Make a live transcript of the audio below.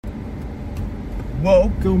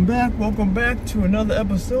Welcome back to another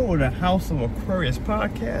episode of the House of Aquarius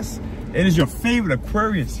podcast. It is your favorite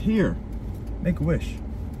Aquarius here. Make a wish.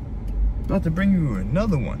 About to bring you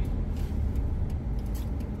another one.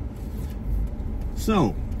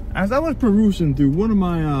 So, as I was perusing through one of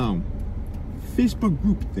my Facebook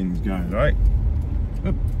group things, guys, alright?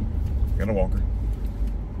 Got a walker.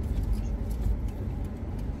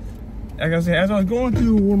 Like I said, as I was going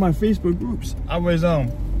through one of my Facebook groups, I was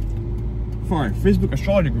Facebook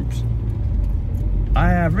astrology groups, I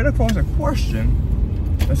have ran across a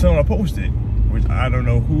question that someone posted, which I don't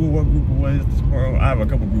know what group it was. I have a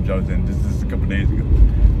couple groups I was in. This is a couple days ago.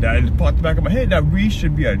 That it popped the back of my head that we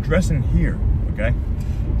should be addressing here, okay?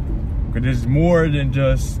 Because there's more than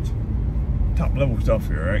just top level stuff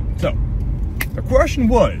here, right? So, the question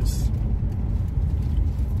was,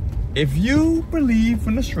 if you believe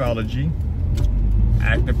in astrology,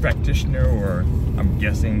 active practitioner, or I'm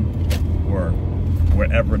guessing, or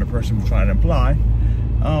whatever the person was trying to imply,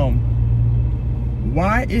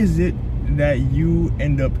 why is it that you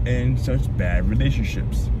end up in such bad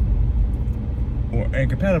relationships or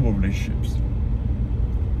incompatible relationships?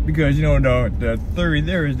 Because, you know, the theory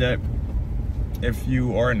there is that if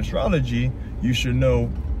you are in astrology, you should know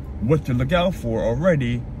what to look out for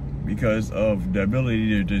already because of the ability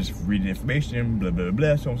to just read the information, blah, blah,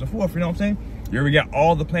 blah, so on and so forth, you know what I'm saying? You already got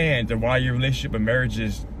all the plans of why your relationship and marriage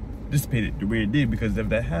is dissipated the way it did because of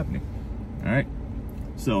that happening. All right,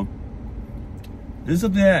 so this is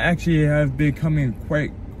something that actually has been coming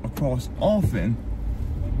quite across often.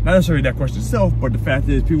 Not necessarily that question itself, but the fact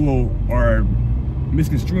is people are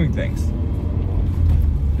misconstruing things.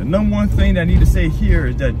 The number one thing that I need to say here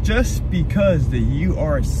is that just because that you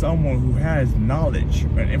are someone who has knowledge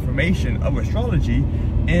and information of astrology,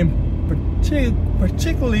 and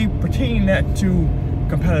particularly pertaining that to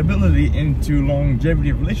compatibility into longevity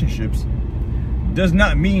of relationships, does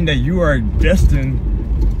not mean that you are destined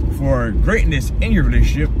for greatness in your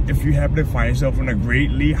relationship if you happen to find yourself in a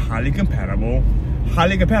greatly highly compatible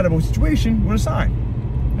situation with a sign.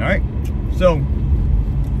 All right, so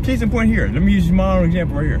case in point here, let me use my own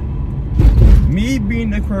example right here. Me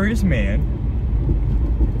being an Aquarius man,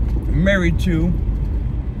 married to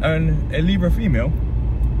a Libra female,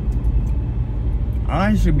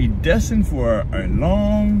 I should be destined for a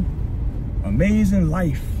long, amazing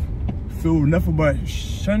life filled with nothing but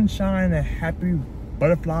sunshine and happy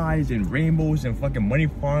butterflies and rainbows and fucking money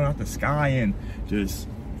falling out the sky and just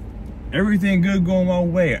everything good going my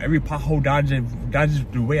way. Every pothole dodges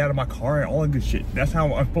the way out of my car and all that good shit. That's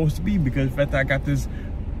how I'm supposed to be because of the fact that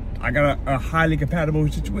I got a highly compatible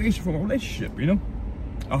situation for my relationship, you know?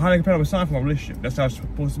 A highly compatible sign for my relationship. That's how it's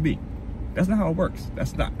supposed to be. That's not how it works.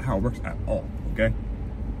 That's not how it works at all, okay?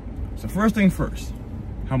 So first thing first,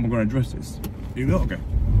 how am I gonna address this? You know, okay.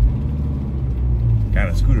 Got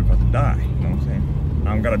a scooter about to die, you know what I'm saying?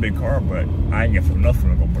 I don't got a big car, but I ain't get for nothing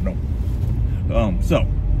to go, but no. So,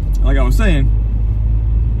 like I was saying,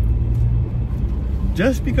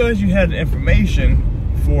 just because you had the information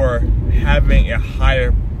for having a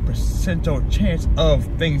higher percentile chance of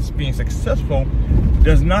things being successful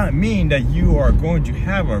does not mean that you are going to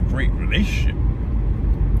have a great relationship.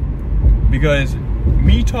 Because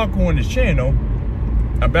me talking on this channel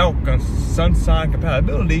about sun sign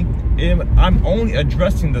compatibility, I'm only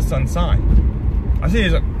addressing the sun sign. I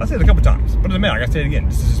said it a couple times, but it doesn't matter. I gotta say it again.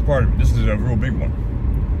 This is just part of it. This is a real big one.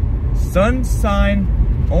 Sun sign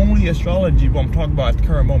only astrology, what I'm talking about at the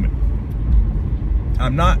current moment.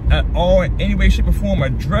 I'm not at all in any way, shape, or form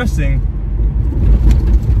addressing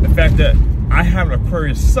the fact that I have an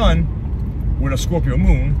Aquarius sun with a Scorpio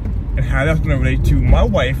moon and how that's going to relate to my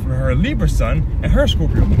wife with her Libra sun and her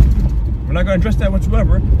Scorpio moon. We're not going to address that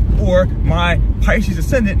whatsoever. Or my Pisces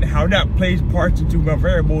ascendant and how that plays parts into my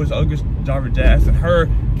variables, other jazz, and her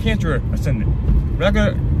Cancer ascendant. We're not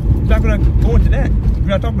going to go into that. We're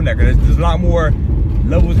not talking about that because there's a lot more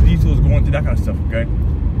levels and details going into that kind of stuff, okay?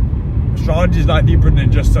 Astrology is a lot deeper than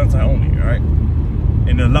just sun sign only, all right?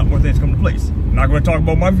 And there's a lot more things come to place. I'm not going to talk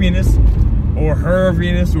about my Venus or her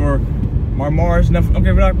Venus or my Mars. Nothing.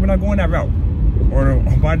 Okay, we're not going that route. Or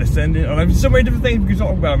my descendant. Or so many different things we can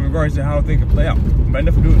talk about in regards to how things can play out. But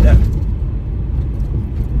nothing to do with that.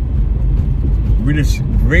 We're just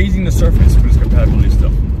raising the surface for this compatibility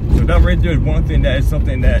stuff. So that right there is one thing that is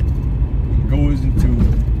something that goes into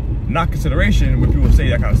not consideration when people say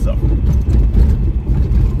that kind of stuff.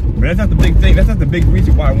 But that's not the big thing. That's not the big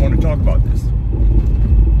reason why I want to talk about this.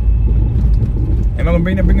 Am I gonna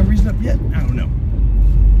bring a reason up yet? I don't know.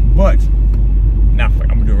 But nah, fuck,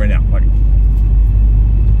 I'm gonna do it right now. Fuck it.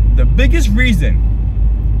 The biggest reason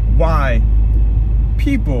why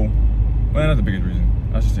people, well, not the biggest reason.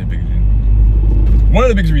 I should say the biggest reason. one of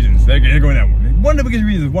the biggest reasons, they're going that one. One of the biggest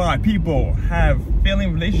reasons why people have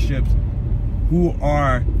failing relationships who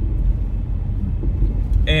are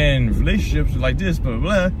in relationships like this, blah,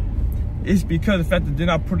 blah, blah, is because of the fact that they're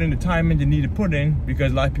not putting the time in they need to put in,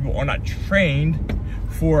 because a lot of people are not trained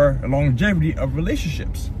for longevity of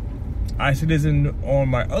relationships. I said this on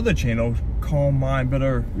my other channel, Calm Mind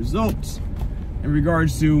Better Results, in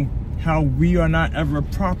regards to how we are not ever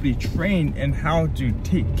properly trained in how to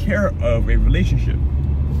take care of a relationship.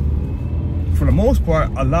 For the most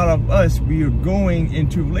part, a lot of us, we are going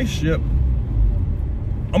into a relationship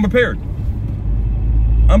unprepared.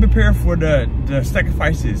 Unprepared for the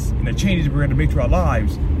sacrifices and the changes we're going to make to our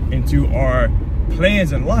lives, into our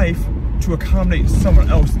plans in life to accommodate someone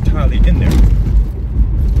else entirely in there.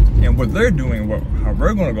 And what they're doing, how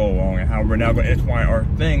we're going to go along, and how we're now going to intertwine our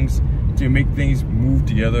things to make things move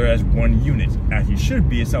together as one unit, as you should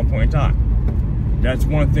be at some point in time. That's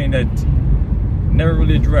one thing that's never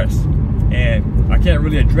really addressed. And I can't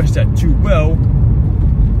really address that too well.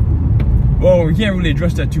 Well, we can't really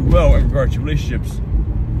address that too well in regards to relationships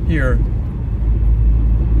here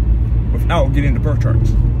without getting the birth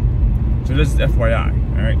charts. So this is FYI,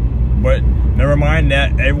 all right? But never mind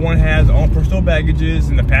that everyone has their own personal baggages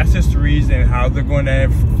and the past histories and how they're going to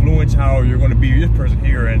influence how you're going to be with this person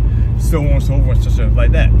here, and so on and so forth, such as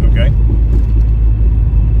like that, okay?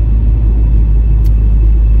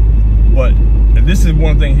 But this is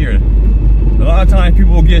one thing here. A lot of times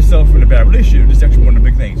people will get themselves in a bad relationship. This is actually one of the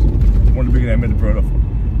big things. One of the big things I meant to bring it up for.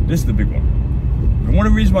 This is the big one. And one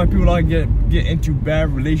of the reasons why people like get into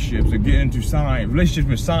bad relationships or get into relationships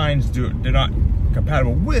with signs they're not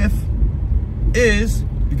compatible with, is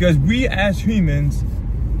because we as humans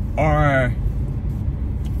are,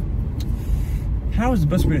 how is the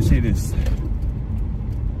best way to say this?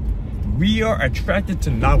 We are attracted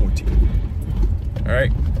to novelty. All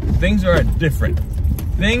right, things are different.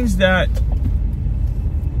 Things that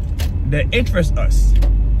interest us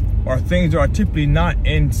are things that are typically not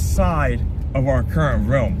inside of our current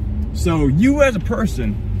realm. So you as a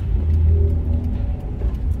person,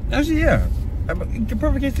 actually, yeah, a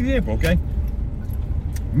perfect case example, okay?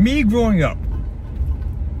 Me growing up,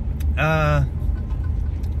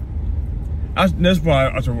 that's why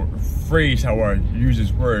I phrase how I use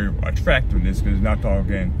this word attractiveness, because it's not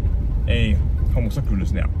talking a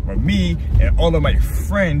homosexualness now. But me and all of my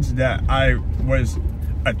friends that I was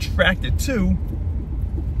attracted to,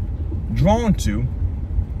 drawn to,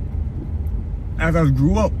 as I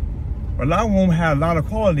grew up, a lot of them had a lot of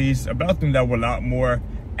qualities about them that were a lot more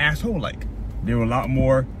asshole-like. They were a lot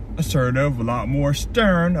more assertive, a lot more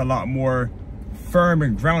stern, a lot more firm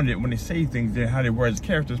and grounded when they say things than how they were as a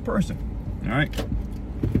character, as a person. All right.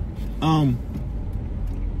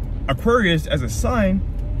 Aquarius as a sign,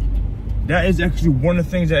 that is actually one of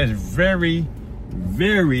the things that is very,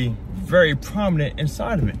 very, very prominent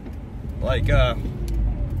inside of it. Like,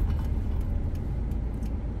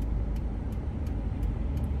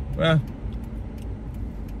 well,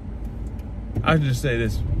 I'll just say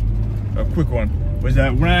this, a quick one, was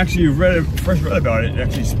that when I actually first read about it,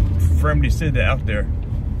 actually firmly said that out there,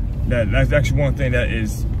 that's actually one thing that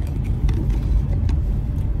is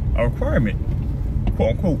a requirement,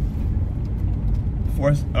 quote unquote, for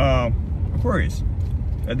us, Aquarius,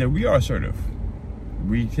 that we are assertive.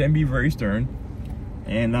 We can be very stern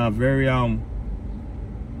and very not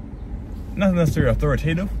necessarily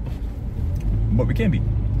authoritative, but we can be.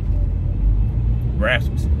 We're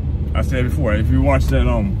assholes. I said it before. If you watch that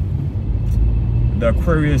the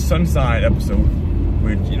Aquarius sun sign episode,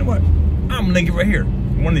 which, you know what, I'm gonna link it right here.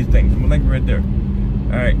 One of these things, I'm gonna link it right there.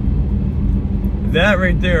 All right. That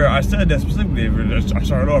right there, I said that specifically, I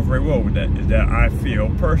started off very well with that, is that I feel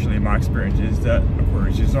personally, my experience is that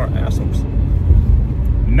Aquariuses are assholes.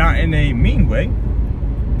 Not in a mean way,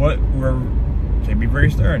 but can be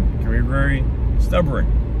very stern, can be very stubborn,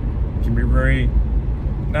 can be very,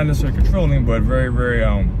 not necessarily controlling, but very, very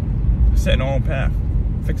setting our own path,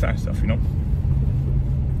 fix that stuff, you know?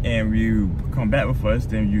 And you come back with us,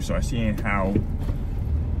 then you start seeing how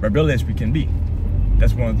rebellious we can be.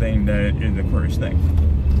 That's one thing that is the Aquarius thing.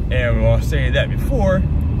 And when I say that before,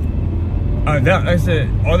 like I said,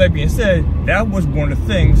 all that being said, that was one of the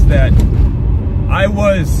things that I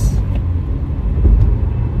was,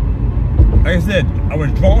 like I said, I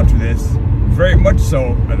was drawn to this very much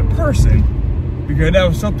so as a person, because that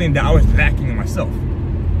was something that I was lacking in myself.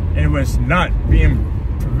 And it was not being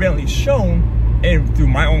prevalently shown and through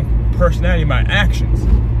my own personality, my actions.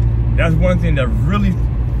 That's one thing that really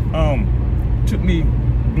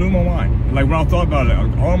blew my mind. Like when I thought about it,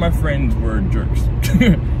 all my friends were jerks.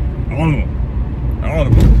 All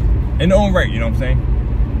of them. In their own right, you know what I'm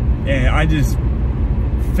saying? And I just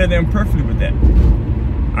fit in perfectly with that.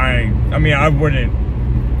 I mean, I wasn't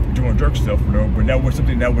doing jerk stuff, but that was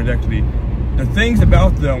something that was actually, the things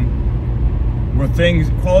about them were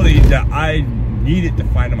qualities that I needed to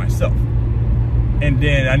find in myself. And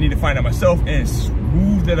then I need to find out myself and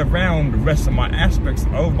smooth that around the rest of my aspects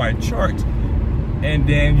of my chart. And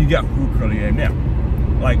then you got who currently am now.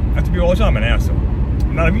 Like, I have to be all the time an asshole.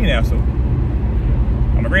 I'm not a mean asshole.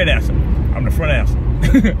 I'm a great asshole. I'm the front asshole.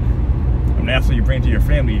 I'm the asshole you bring to your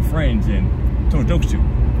family and friends and tell jokes to.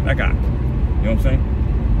 That guy. You know what I'm saying?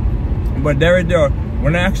 But there,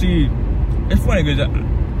 when I actually, it's funny because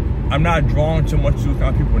I'm not drawn too much to those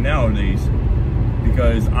kind of people nowadays,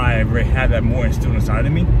 because I already had that more instilled inside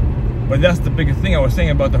of me. But that's the biggest thing I was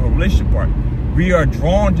saying about the whole relationship part. We are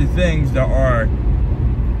drawn to things that are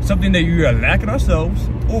something that you are lacking ourselves,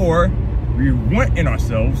 or we want in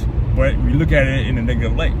ourselves, but we look at it in a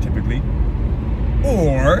negative light typically.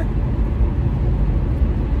 Or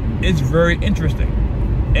it's very interesting.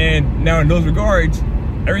 And now in those regards,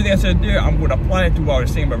 everything I said there, I'm going to apply it to what I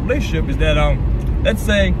was saying about relationship is that, let's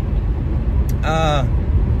say,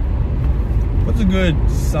 what's a good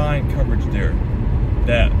sign coverage there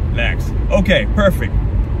that lacks? Okay, perfect.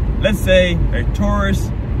 Let's say a Taurus.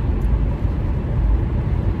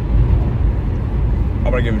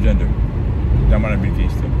 I'm gonna give a gender. That might not be the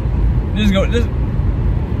case too. Just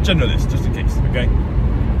gender this, just in case, okay?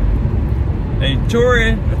 A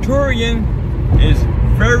Taurian is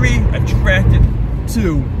very attracted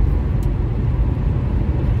to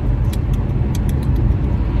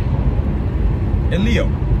a Leo.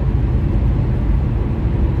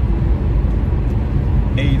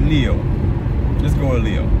 A Leo. Let's go with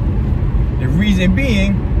Leo. The reason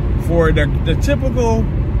being, for the typical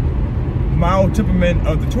mild temperament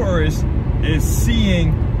of the Taurus is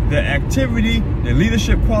seeing the activity, the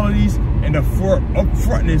leadership qualities, and the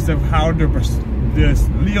upfrontness of how this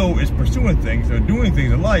Leo is pursuing things or doing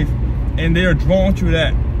things in life, and they are drawn to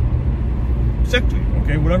that sexually,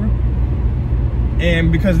 okay, whatever.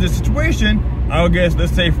 And because of this situation, I guess,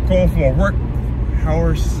 let's say, going from a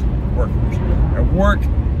work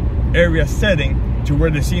area setting to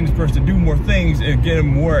where they're seeing this person do more things and getting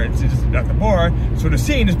more at the bar, so they're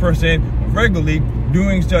seeing this person regularly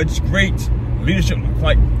doing such great leadership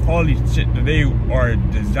like quality shit that they are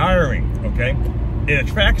desiring, okay? It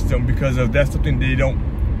attracts them because of that's something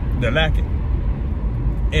they're lacking.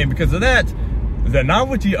 And because of that, the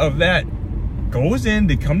novelty of that goes in,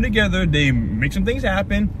 they come together, they make some things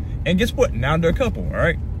happen, and guess what? Now they're a couple, all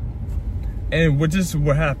right? And this is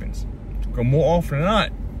what happens. Because more often than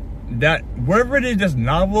not, that whatever it is that's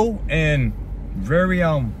novel and very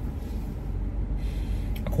a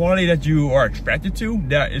quality that you are attracted to,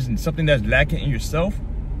 that isn't something that's lacking in yourself,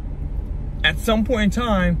 at some point in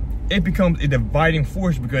time it becomes a dividing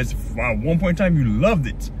force, because at one point in time you loved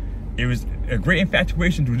it. It was a great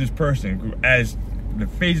infatuation to this person. As the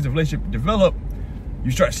phases of relationship develop,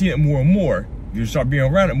 you start seeing it more and more, you start being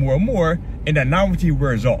around it more and more, and that novelty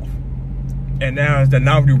wears off. And now as that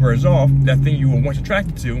novelty wears off, that thing you were once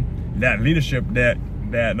attracted to, that leadership, that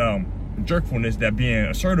jerkfulness, that being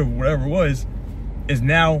assertive, whatever it was, is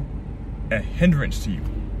now a hindrance to you.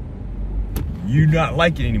 You not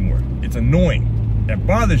like it anymore. It's annoying. That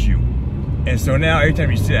bothers you. And so now every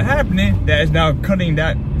time you see it happening, that is now cutting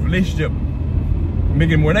that relationship,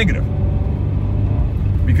 making it more negative.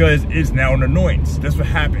 Because it's now an annoyance. That's what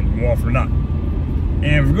happens more often than not.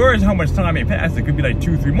 And regardless of how much time may pass, it could be like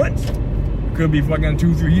 2-3 months. It could be fucking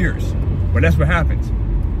 2-3 years. But that's what happens.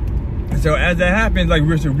 And so as that happens, like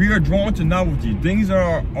we are drawn to novelty. Things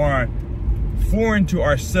are foreign to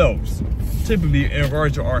ourselves. Typically in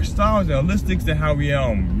regards to our styles and holistics and how we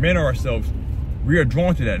manner ourselves, we are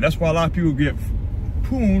drawn to that. That's why a lot of people get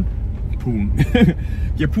pulled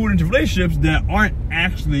into relationships that aren't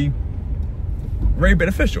actually very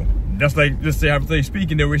beneficial. That's like, just say, hypothetically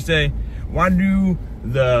speaking, they would say, why do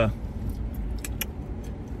the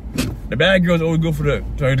bad girls always go for the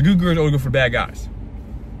good girls always go for the bad guys?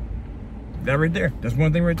 That right there, that's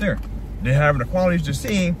one thing right there. They have the qualities they're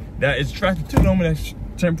seeing that is attracted to them in a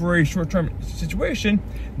temporary, short-term situation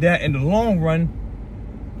that in the long run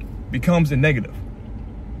becomes a negative.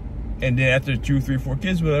 And then after 2, 3, 4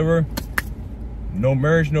 kids, whatever, no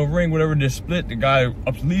marriage, no ring, whatever, they split, the guy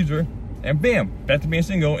leaves her, and bam, back to being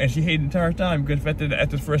single, and she hated the entire time because after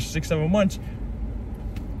the first 6-7 months,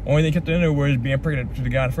 only thing kept her in there was being pregnant to the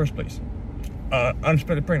guy in the first place.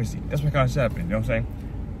 Unexpected pregnancy. That's what kind of happened, you know what I'm saying?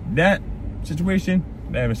 That situation,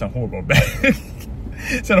 that sounds horrible, bad.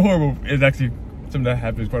 It's not horrible, it's actually something that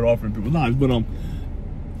happens quite often in people's lives, but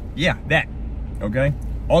yeah, that, okay?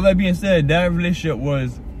 All that being said, that relationship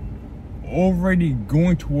was already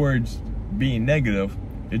going towards being negative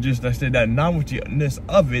It just, like I said, that novelty-ness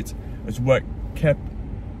of it is what got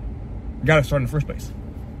us started in the first place.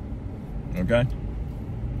 Okay?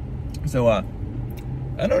 So, I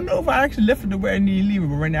don't know if I actually left it the way I need to leave it,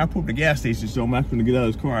 but right now I pulled up the gas station, so I'm actually gonna get out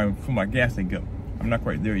of this car and fill my gas tank up. I'm not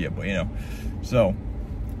quite there yet, but you know. So,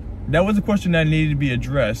 that was a question that needed to be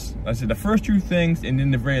addressed. I said the first two things, and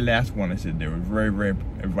then the very last one, I said they were very, very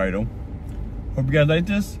vital. Hope you guys like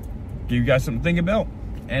this. Give you guys something to think about.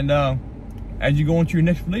 And as you go into your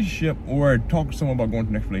next relationship, or talk to someone about going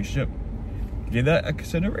to the next relationship, give that a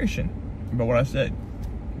consideration about what I said.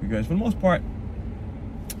 Because for the most part,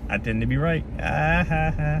 I tend to be right.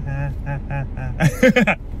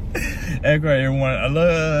 Okay, everyone. I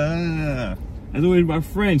love. As always, my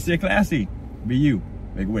friend, stay classy. Be you.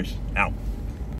 Make a wish. Out.